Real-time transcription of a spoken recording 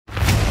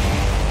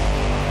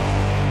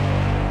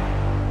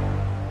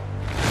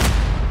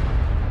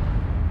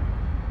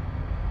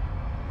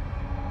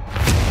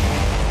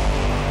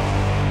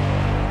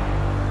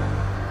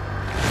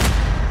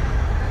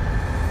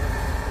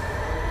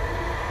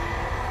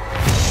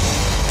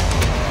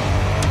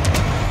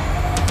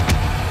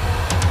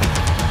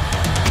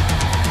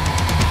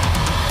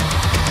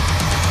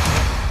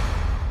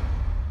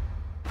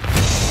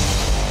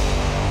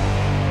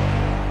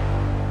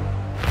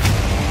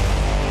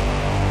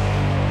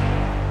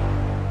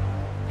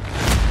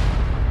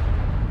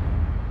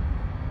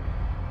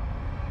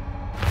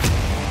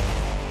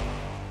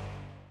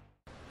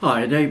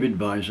Hi, David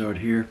Vizard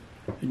here,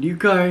 and you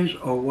guys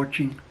are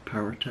watching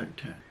PowerTech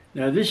 10.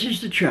 Now this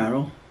is the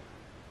channel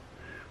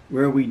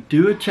where we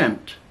do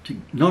attempt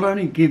to not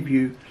only give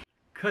you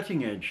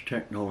cutting edge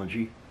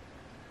technology,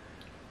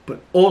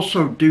 but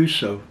also do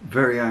so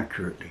very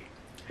accurately.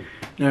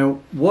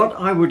 Now what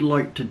I would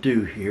like to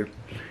do here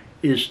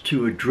is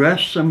to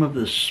address some of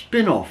the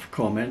spin-off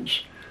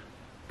comments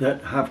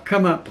that have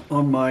come up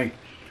on my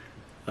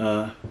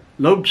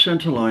lobe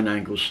centerline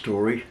angle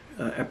story,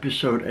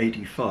 episode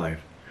 85.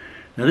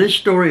 Now this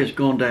story has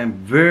gone down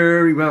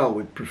very well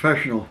with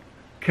professional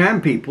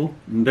cam people,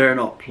 and they're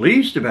not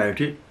pleased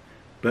about it,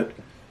 but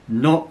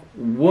not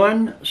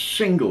one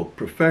single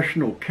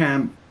professional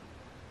cam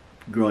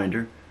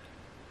grinder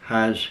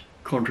has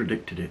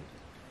contradicted it.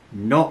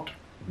 Not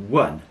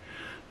one.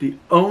 The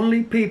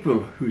only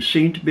people who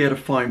seem to be able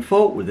to find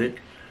fault with it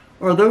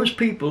are those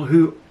people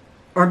who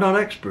are not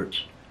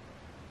experts.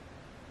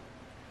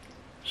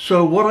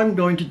 So what I'm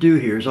going to do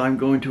here is I'm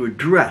going to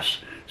address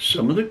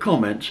some of the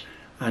comments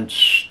and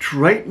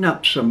straighten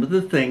up some of the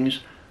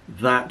things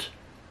that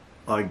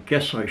I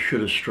guess I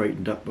should have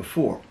straightened up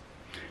before.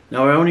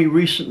 Now I only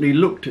recently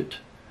looked at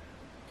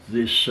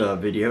this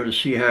video to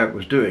see how it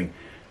was doing,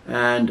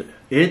 and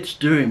it's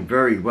doing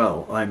very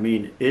well. I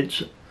mean,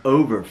 it's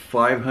over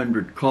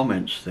 500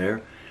 comments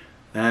there,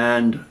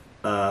 and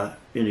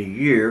in a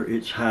year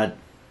it's had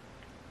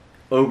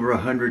over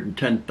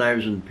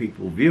 110,000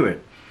 people view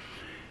it.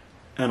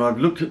 And I've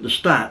looked at the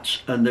stats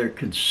and they're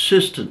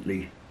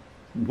consistently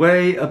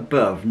way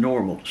above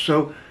normal.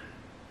 So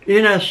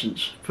in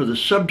essence, for the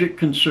subject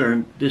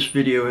concerned, this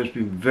video has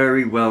been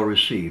very well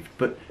received.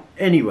 But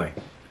anyway,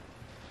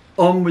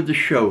 on with the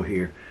show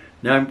here.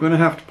 Now I'm going to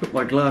have to put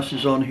my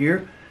glasses on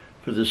here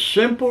for the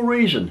simple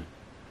reason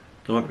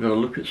that I've got to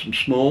look at some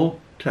small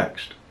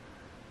text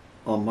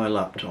on my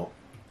laptop.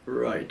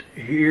 Right,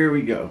 here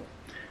we go.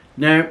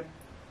 Now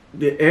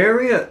the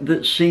area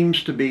that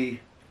seems to be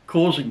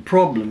causing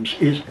problems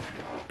is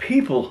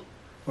people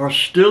are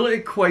still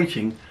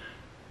equating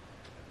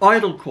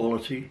idle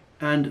quality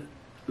and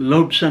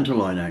lobe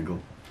centerline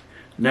angle.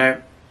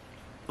 Now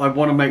I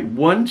want to make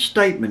one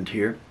statement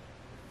here.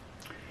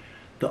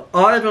 The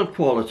idle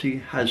quality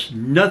has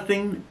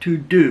nothing to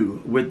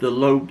do with the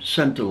lobe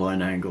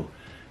centerline angle.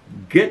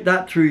 Get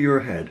that through your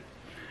head.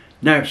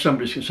 Now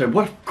somebody's going to say,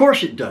 well, of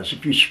course it does.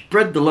 If you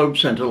spread the lobe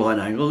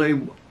centerline angle, they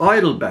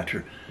idle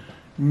better.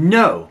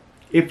 No,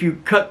 if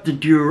you cut the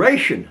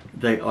duration,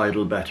 they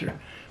idle better.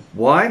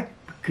 Why?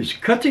 Because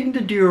cutting the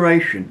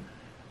duration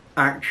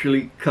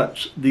actually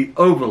cuts the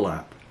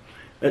overlap.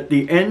 At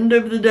the end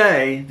of the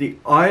day, the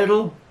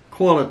idle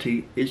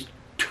quality is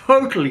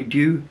totally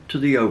due to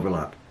the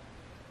overlap.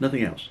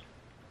 Nothing else.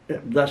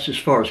 That's as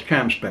far as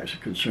cam specs are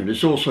concerned.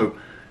 It's also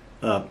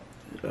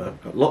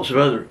lots of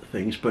other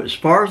things, but as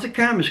far as the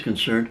cam is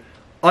concerned,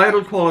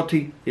 idle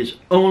quality is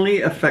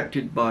only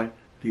affected by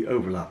the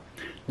overlap.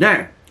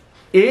 Now,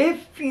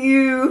 if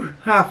you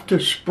have to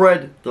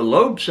spread the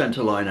lobe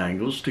centerline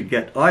angles to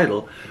get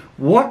idle,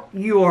 what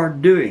you are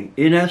doing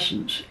in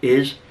essence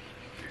is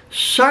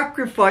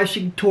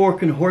sacrificing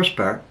torque and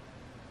horsepower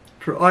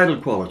for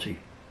idle quality.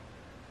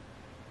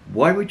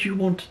 Why would you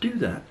want to do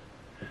that?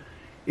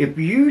 If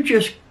you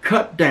just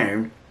cut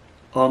down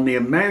on the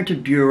amount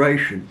of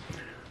duration,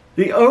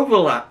 the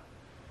overlap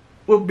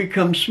will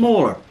become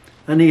smaller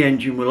and the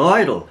engine will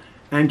idle,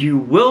 and you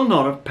will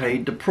not have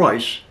paid the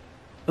price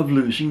of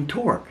losing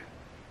torque.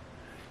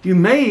 You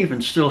may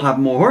even still have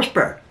more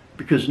horsepower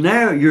because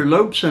now your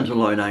lobe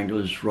centerline angle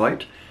is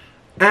right,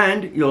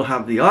 and you'll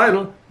have the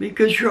idle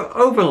because your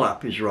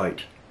overlap is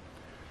right.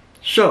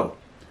 So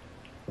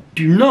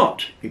do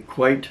not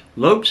equate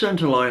lobe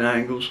centerline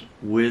angles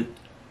with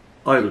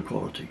idle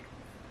quality.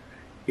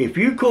 If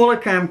you call a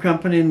cam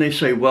company and they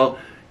say, well,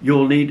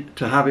 you'll need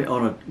to have it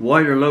on a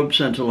wider lobe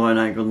centerline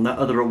angle than that,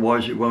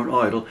 otherwise it won't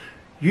idle,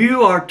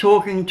 you are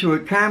talking to a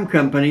cam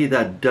company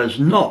that does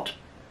not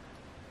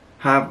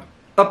have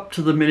up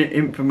to the minute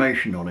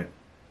information on it.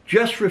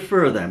 Just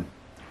refer them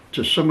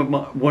to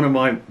one of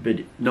my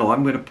videos. No,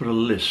 I'm going to put a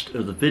list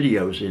of the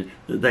videos in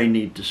that they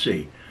need to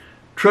see.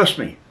 Trust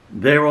me,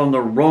 they're on the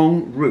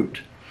wrong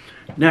route.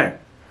 Now,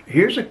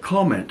 here's a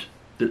comment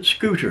that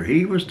Scooter,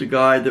 he was the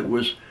guy that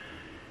was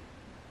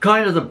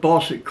kind of the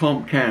boss at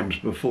Comp Cams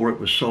before it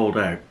was sold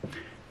out.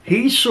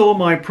 He saw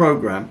my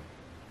program,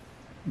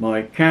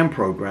 my cam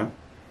program,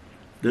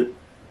 that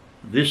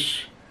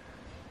this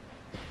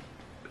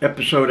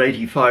episode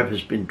 85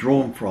 has been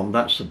drawn from.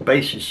 That's the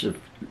basis of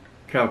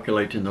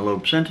calculating the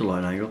lobe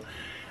centerline angle.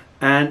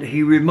 And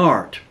he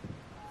remarked,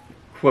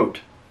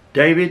 quote,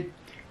 David,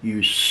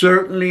 you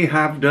certainly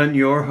have done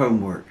your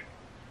homework.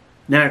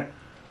 Now,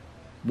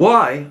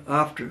 why,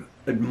 after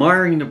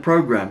admiring the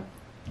program,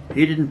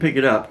 he didn't pick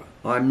it up,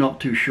 I'm not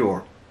too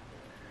sure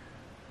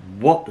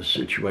what the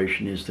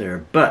situation is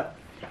there. But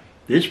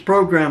this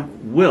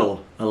program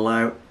will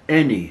allow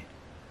any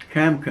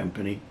cam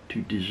company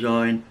to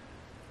design,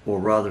 or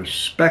rather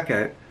spec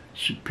out,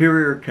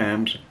 superior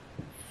cams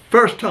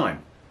first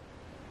time.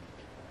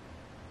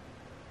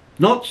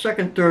 Not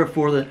second, third, or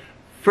fourth,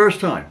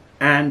 first time.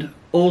 And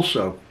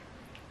also,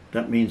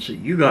 that means that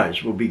you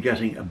guys will be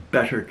getting a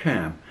better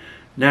cam.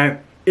 Now,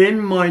 in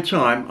my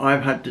time,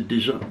 I've had to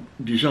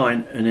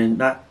design, and in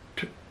that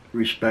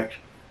respect,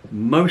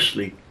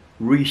 mostly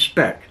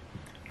respec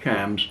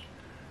cams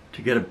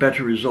to get a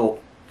better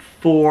result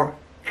for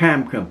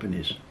cam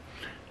companies.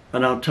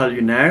 And I'll tell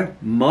you now,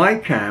 my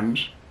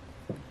cams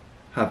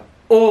have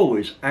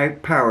always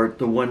outpowered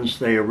the ones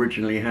they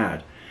originally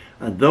had.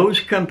 And those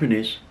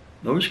companies,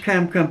 those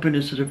cam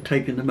companies that have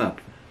taken them up,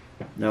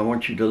 now I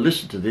want you to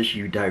listen to this,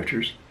 you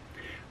doubters,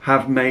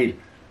 have made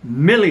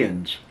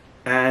millions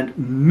and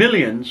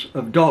millions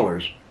of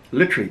dollars.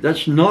 Literally,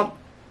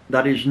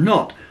 that is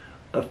not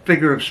a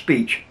figure of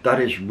speech, that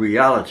is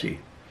reality.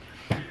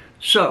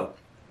 So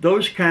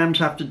those cams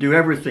have to do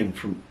everything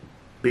from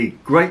be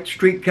great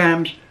street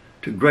cams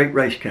to great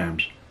race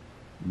cams.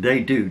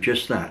 They do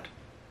just that.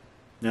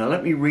 Now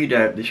let me read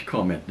out this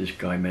comment this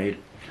guy made,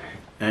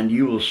 and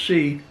you will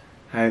see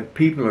how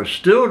people are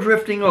still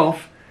drifting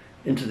off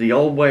into the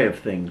old way of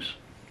things.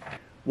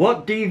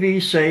 What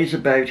DV says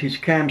about his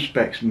cam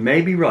specs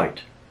may be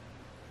right,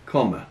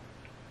 comma,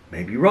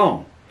 may be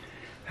wrong.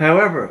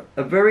 However,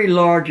 a very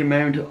large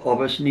amount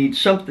of us need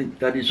something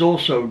that is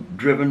also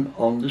driven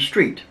on the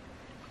street.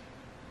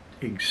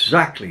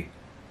 Exactly.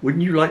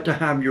 Wouldn't you like to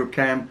have your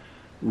cam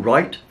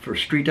right for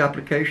street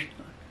application?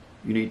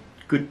 You need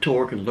good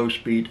torque and low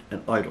speed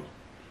and idle.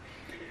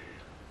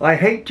 I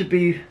hate to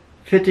be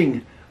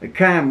fitting a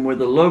cam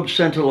with a lobe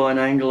centerline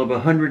angle of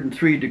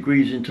 103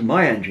 degrees into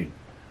my engine.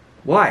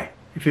 Why?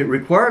 If it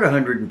required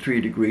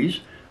 103 degrees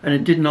and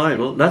it didn't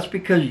idle, that's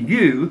because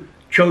you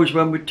chose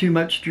one with too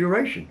much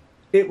duration.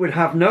 It would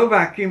have no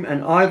vacuum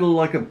and idle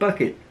like a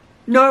bucket.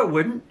 No, it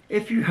wouldn't,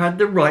 if you had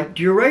the right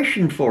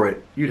duration for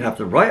it. You'd have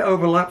the right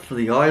overlap for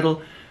the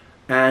idle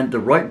and the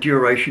right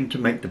duration to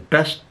make the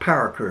best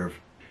power curve.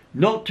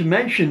 Not to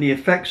mention the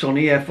effects on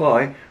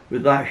EFI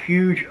with that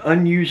huge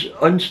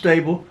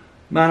unstable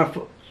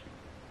manifold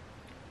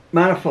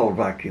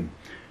vacuum.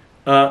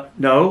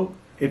 No,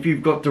 if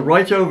you've got the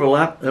right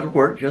overlap, that'll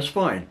work just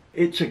fine.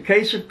 It's a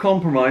case of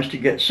compromise to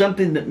get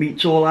something that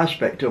meets all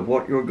aspects of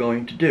what you're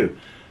going to do.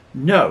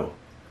 No,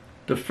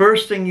 the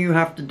first thing you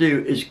have to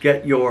do is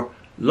get your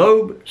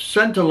lobe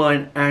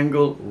centerline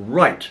angle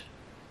right.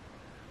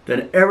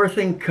 Then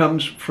everything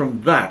comes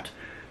from that.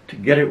 To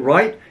get it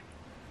right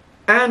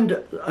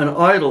and an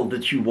idle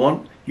that you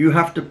want, you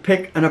have to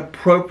pick an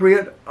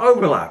appropriate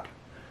overlap,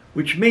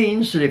 which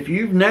means that if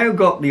you've now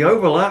got the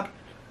overlap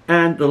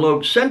and the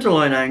lobe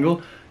centerline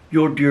angle,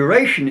 your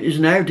duration is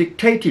now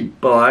dictated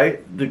by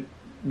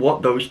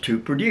what those two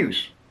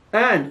produce.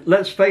 And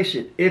let's face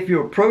it, if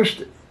you're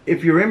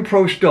in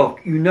pro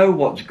stock, you know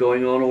what's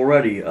going on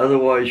already.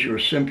 Otherwise, you're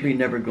simply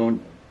never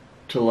going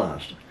to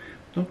last.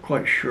 Not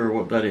quite sure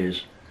what that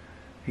is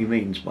he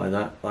means by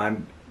that.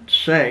 I'm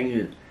saying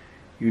that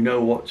you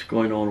know what's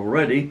going on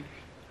already,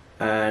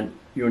 and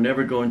you're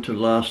never going to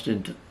last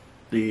into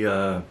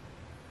the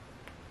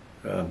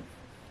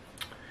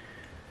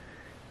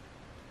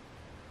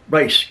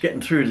race,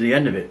 getting through to the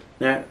end of it.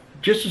 Now,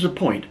 just as a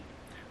point,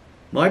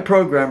 my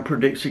program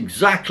predicts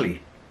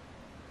exactly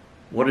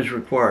what is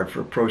required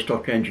for a pro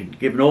stock engine.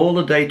 Given all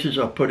the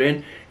data I put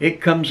in,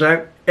 it comes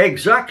out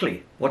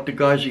exactly what the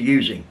guys are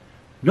using.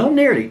 Not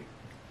nearly,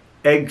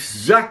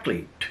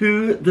 exactly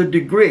to the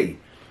degree.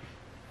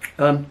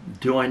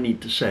 Do I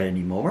need to say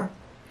any more?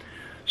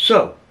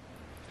 So,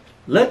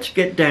 let's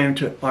get down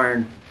to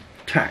iron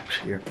tacks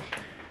here.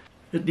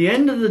 At the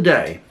end of the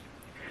day,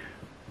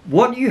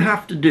 what you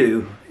have to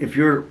do, if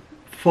you're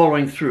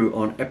following through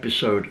on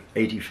episode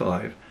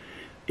 85,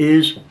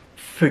 is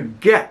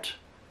forget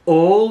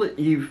all that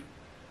you've...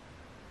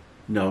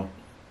 No,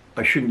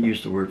 I shouldn't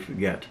use the word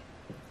forget.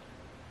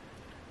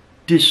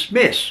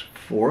 Dismiss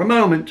for a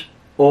moment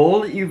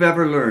all that you've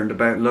ever learned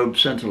about lobe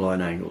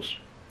centerline angles.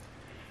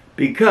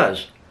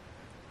 Because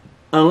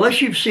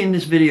unless you've seen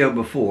this video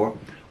before,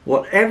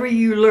 whatever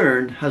you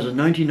learn has a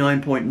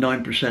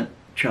 99.9%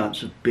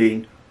 chance of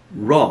being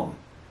wrong.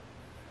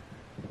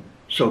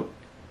 So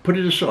put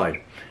it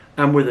aside,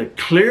 and with a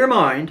clear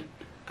mind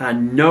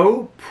and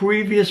no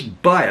previous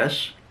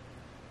bias,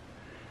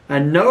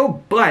 and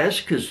no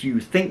bias because you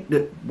think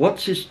that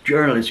what's this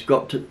journalist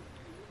got to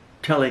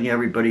telling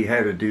everybody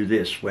how to do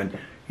this when,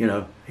 you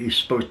know, he's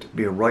supposed to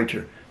be a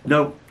writer.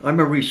 No, I'm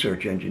a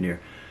research engineer.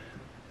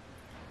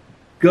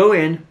 Go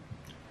in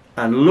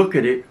and look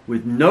at it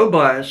with no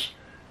bias,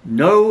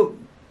 no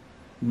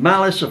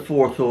malice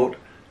aforethought,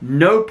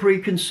 no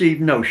preconceived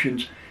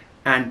notions,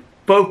 and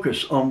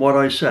focus on what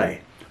I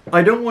say.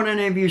 I don't want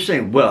any of you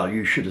saying, well,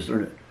 you should have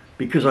learned it,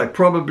 because I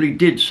probably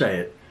did say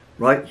it,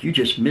 right? You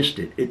just missed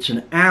it. It's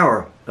an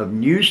hour of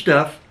new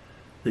stuff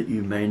that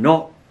you may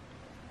not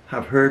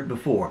have heard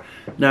before.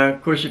 Now,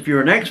 of course, if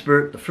you're an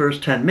expert, the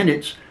first 10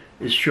 minutes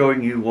is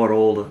showing you what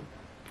all the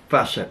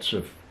facets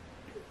of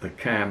a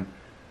cam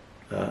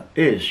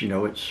is. You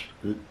know, it's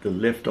the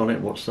lift on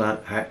it, what's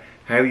that,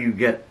 how you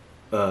get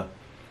lobe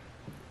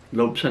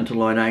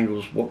centerline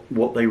angles,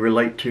 what they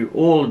relate to,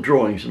 all the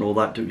drawings and all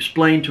that, to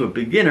explain to a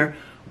beginner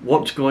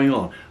what's going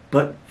on.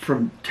 But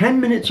from 10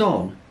 minutes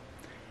on,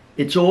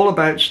 It's all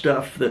about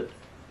stuff that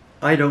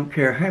I don't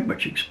care how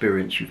much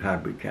experience you've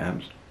had with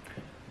cams.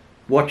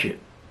 Watch it.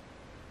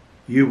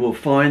 You will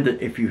find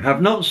that if you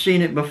have not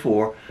seen it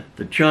before,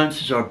 the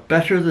chances are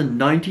better than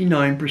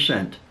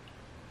 99%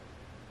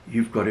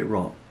 you've got it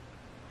wrong.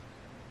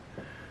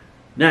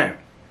 Now,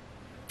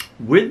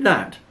 with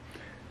that,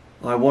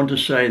 I want to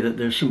say that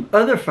there's some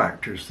other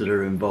factors that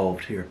are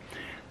involved here.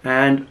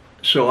 And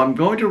so I'm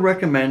going to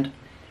recommend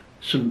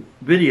some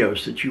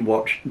videos that you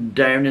watch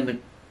down in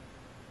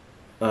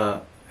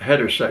the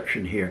header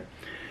section here.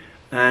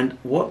 And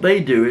what they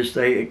do is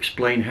they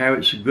explain how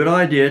it's a good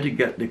idea to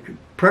get the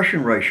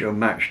compression ratio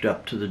matched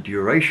up to the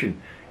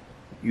duration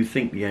you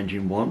think the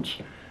engine wants,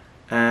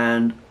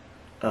 and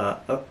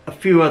a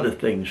few other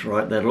things,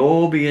 right? That'll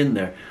all be in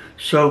there.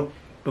 So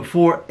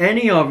before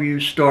any of you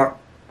start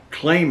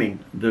claiming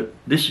that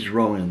this is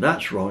wrong and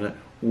that's wrong,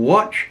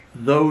 watch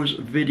those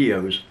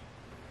videos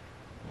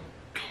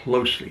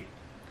closely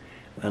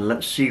and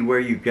let's see where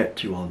you get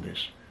to on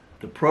this.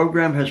 The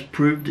program has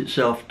proved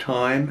itself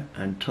time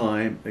and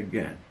time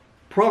again.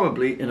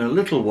 Probably in a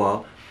little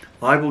while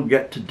I will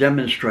get to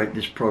demonstrate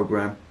this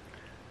program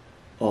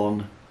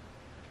on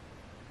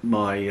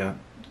my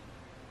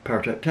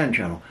PowerTech 10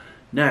 channel.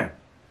 Now,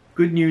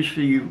 good news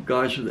for you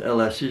guys with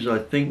LSs, I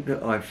think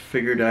that I've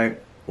figured out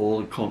all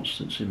the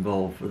constants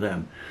involved for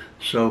them.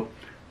 So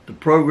the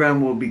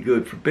program will be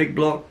good for big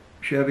block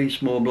Chevy,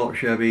 small block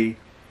Chevy,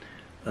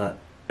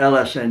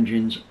 LS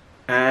engines,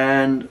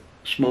 and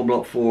small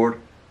block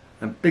Ford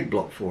and big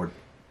block Ford.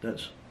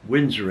 That's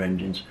Windsor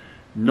engines.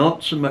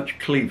 Not so much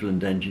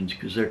Cleveland engines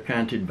because they're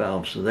canted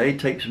valves, so they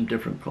take some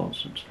different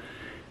constants.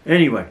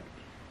 Anyway,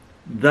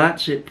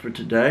 that's it for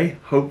today.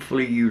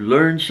 Hopefully you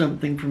learned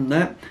something from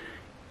that.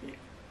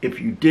 If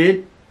you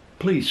did,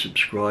 please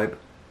subscribe.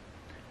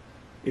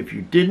 If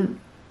you didn't,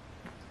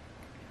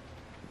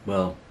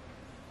 well,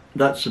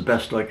 that's the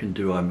best I can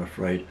do, I'm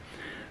afraid.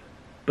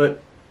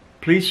 But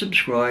please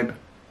subscribe,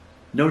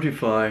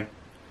 notify,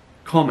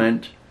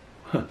 comment.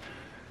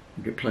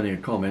 You get plenty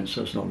of comments,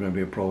 that's not going to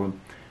be a problem.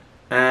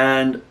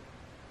 And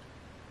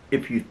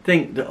if you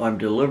think that I'm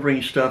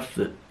delivering stuff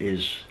that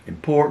is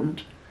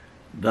important,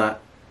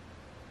 that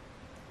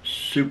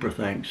super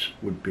thanks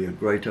would be a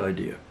great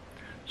idea.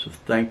 So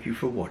thank you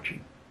for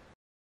watching.